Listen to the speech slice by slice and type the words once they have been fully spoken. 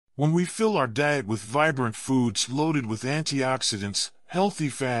When we fill our diet with vibrant foods loaded with antioxidants, healthy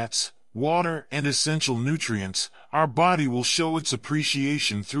fats, water, and essential nutrients, our body will show its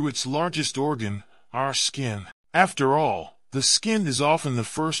appreciation through its largest organ, our skin. After all, the skin is often the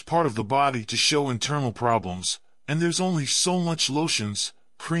first part of the body to show internal problems, and there's only so much lotions,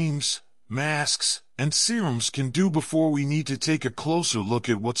 creams, masks, and serums can do before we need to take a closer look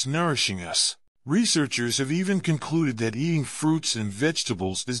at what's nourishing us. Researchers have even concluded that eating fruits and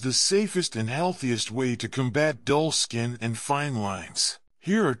vegetables is the safest and healthiest way to combat dull skin and fine lines.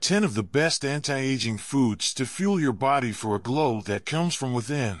 Here are 10 of the best anti-aging foods to fuel your body for a glow that comes from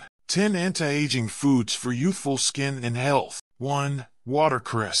within. 10 anti-aging foods for youthful skin and health. 1.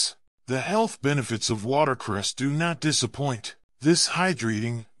 Watercress. The health benefits of watercress do not disappoint. This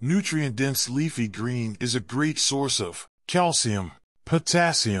hydrating, nutrient-dense leafy green is a great source of calcium,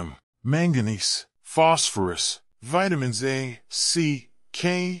 potassium, manganese, phosphorus, vitamins A, C,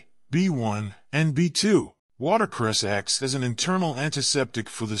 K, B1, and B2. Watercress acts as an internal antiseptic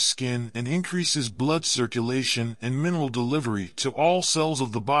for the skin and increases blood circulation and mineral delivery to all cells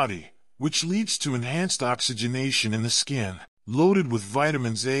of the body, which leads to enhanced oxygenation in the skin. Loaded with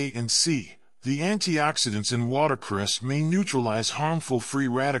vitamins A and C, the antioxidants in watercress may neutralize harmful free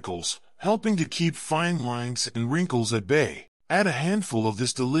radicals, helping to keep fine lines and wrinkles at bay. Add a handful of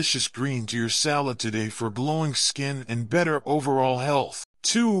this delicious green to your salad today for glowing skin and better overall health.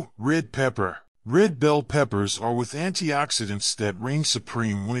 2. Red pepper. Red bell peppers are with antioxidants that reign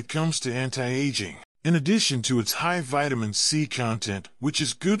supreme when it comes to anti-aging. In addition to its high vitamin C content, which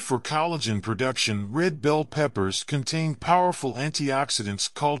is good for collagen production, red bell peppers contain powerful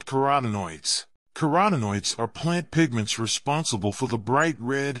antioxidants called carotenoids. Carotenoids are plant pigments responsible for the bright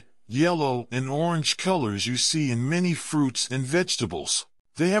red, yellow, and orange colors you see in many fruits and vegetables.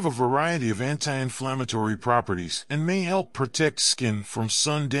 They have a variety of anti-inflammatory properties and may help protect skin from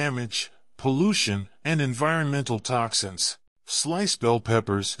sun damage, pollution, and environmental toxins. Slice bell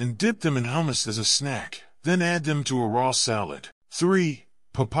peppers and dip them in hummus as a snack, then add them to a raw salad. 3.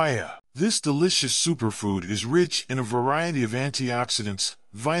 Papaya. This delicious superfood is rich in a variety of antioxidants,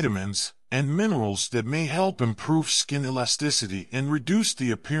 vitamins, and minerals that may help improve skin elasticity and reduce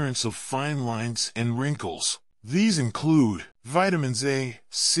the appearance of fine lines and wrinkles. These include vitamins A,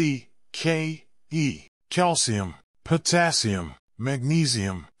 C, K, E, calcium, potassium,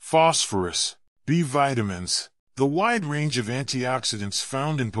 magnesium, phosphorus, B vitamins. The wide range of antioxidants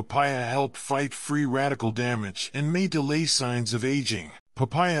found in papaya help fight free radical damage and may delay signs of aging.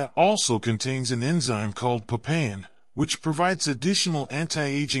 Papaya also contains an enzyme called papain, which provides additional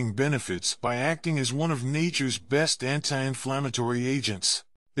anti-aging benefits by acting as one of nature's best anti-inflammatory agents.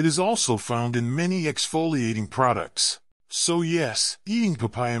 It is also found in many exfoliating products. So yes, eating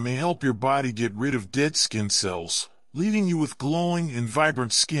papaya may help your body get rid of dead skin cells, leaving you with glowing and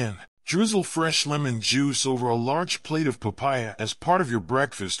vibrant skin. Drizzle fresh lemon juice over a large plate of papaya as part of your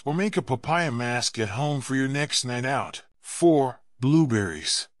breakfast, or make a papaya mask at home for your next night out. 4.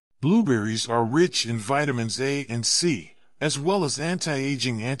 Blueberries. Blueberries are rich in vitamins A and C, as well as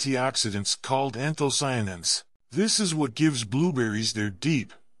anti-aging antioxidants called anthocyanins. This is what gives blueberries their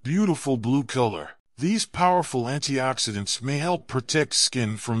deep, beautiful blue color. These powerful antioxidants may help protect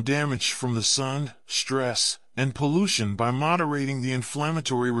skin from damage from the sun, stress, and pollution by moderating the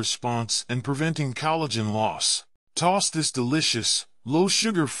inflammatory response and preventing collagen loss. Toss this delicious,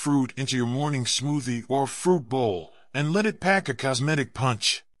 low-sugar fruit into your morning smoothie or fruit bowl, and let it pack a cosmetic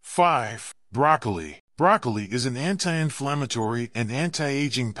punch. 5. Broccoli. Broccoli is an anti-inflammatory and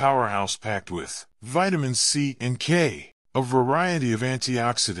anti-aging powerhouse packed with vitamins C and K, a variety of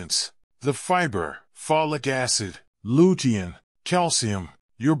antioxidants, the fiber, folic acid, lutein, calcium.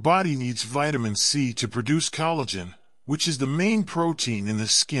 Your body needs vitamin C to produce collagen, which is the main protein in the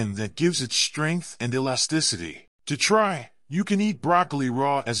skin that gives it strength and elasticity. To try, you can eat broccoli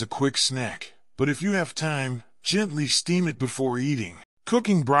raw as a quick snack, but if you have time, gently steam it before eating.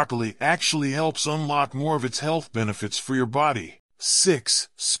 Cooking broccoli actually helps unlock more of its health benefits for your body. 6.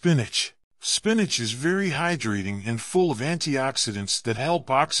 Spinach. Spinach is very hydrating and full of antioxidants that help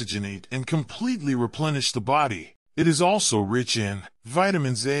oxygenate and completely replenish the body. It is also rich in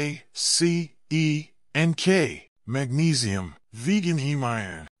vitamins A, C, E, and K, magnesium, vegan heme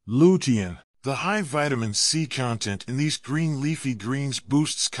iron, lutein. The high vitamin C content in these green leafy greens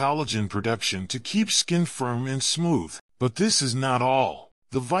boosts collagen production to keep skin firm and smooth. But this is not all.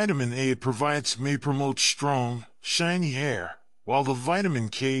 The vitamin A it provides may promote strong, shiny hair, while the vitamin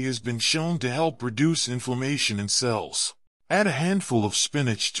K has been shown to help reduce inflammation in cells. Add a handful of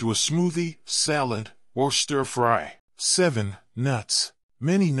spinach to a smoothie, salad, or stir-fry. 7. Nuts.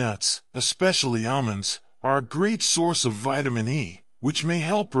 Many nuts, especially almonds, are a great source of vitamin E, which may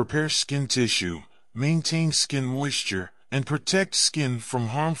help repair skin tissue, maintain skin moisture, and protect skin from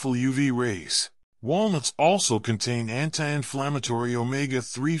harmful UV rays. Walnuts also contain anti-inflammatory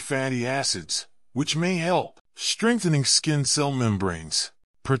omega-3 fatty acids, which may help strengthening skin cell membranes.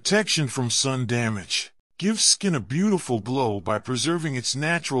 Protection from sun damage. Give skin a beautiful glow by preserving its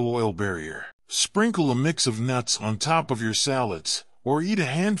natural oil barrier. Sprinkle a mix of nuts on top of your salads, or eat a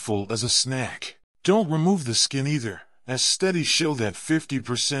handful as a snack. Don't remove the skin either, as studies show that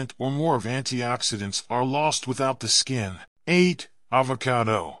 50% or more of antioxidants are lost without the skin. 8.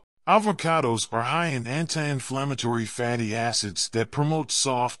 Avocado. Avocados are high in anti-inflammatory fatty acids that promote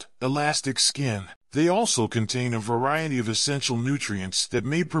soft, elastic skin. They also contain a variety of essential nutrients that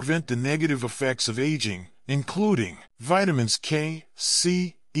may prevent the negative effects of aging, including vitamins K,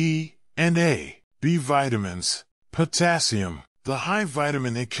 C, E, and A. B vitamins. Potassium. The high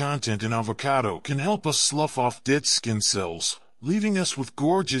vitamin A content in avocado can help us slough off dead skin cells, leaving us with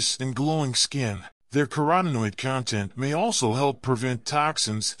gorgeous and glowing skin. Their carotenoid content may also help prevent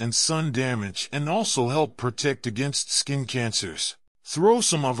toxins and sun damage and also help protect against skin cancers. Throw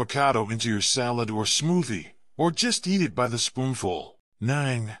some avocado into your salad or smoothie, or just eat it by the spoonful.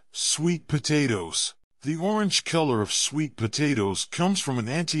 9. Sweet potatoes. The orange color of sweet potatoes comes from an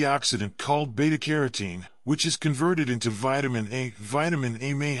antioxidant called beta-carotene, which is converted into vitamin A. Vitamin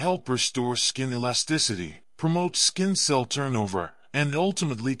A may help restore skin elasticity, promote skin cell turnover, and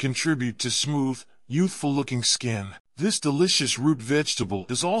ultimately contribute to smooth, youthful-looking skin. This delicious root vegetable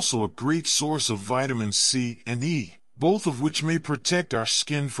is also a great source of vitamins C and E, both of which may protect our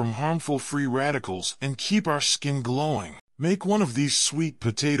skin from harmful free radicals and keep our skin glowing. Make one of these sweet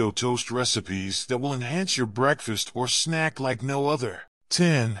potato toast recipes that will enhance your breakfast or snack like no other.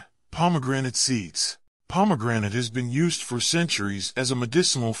 10. Pomegranate seeds. Pomegranate has been used for centuries as a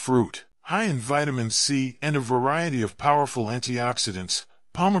medicinal fruit. High in vitamin C and a variety of powerful antioxidants,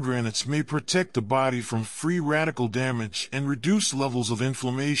 pomegranates may protect the body from free radical damage and reduce levels of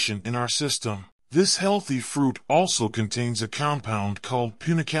inflammation in our system. This healthy fruit also contains a compound called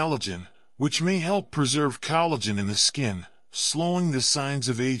punicalagin, which may help preserve collagen in the skin, slowing the signs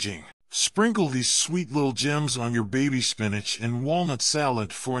of aging. Sprinkle these sweet little gems on your baby spinach and walnut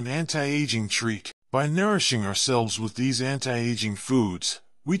salad for an anti-aging treat. By nourishing ourselves with these anti-aging foods,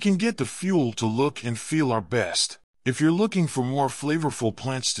 we can get the fuel to look and feel our best. If you're looking for more flavorful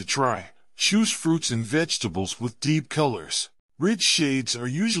plants to try, choose fruits and vegetables with deep colors. Rich shades are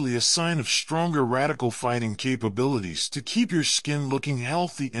usually a sign of stronger radical fighting capabilities to keep your skin looking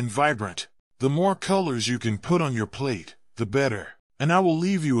healthy and vibrant. The more colors you can put on your plate, the better. And I will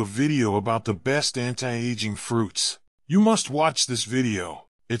leave you a video about the best anti-aging fruits. You must watch this video.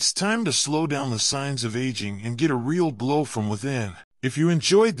 It's time to slow down the signs of aging and get a real glow from within. If you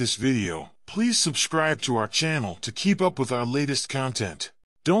enjoyed this video, please subscribe to our channel to keep up with our latest content.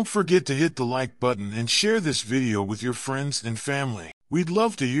 Don't forget to hit the like button and share this video with your friends and family. We'd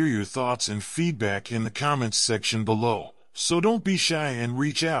love to hear your thoughts and feedback in the comments section below, so don't be shy and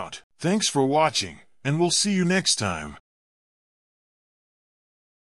reach out. Thanks for watching, and we'll see you next time.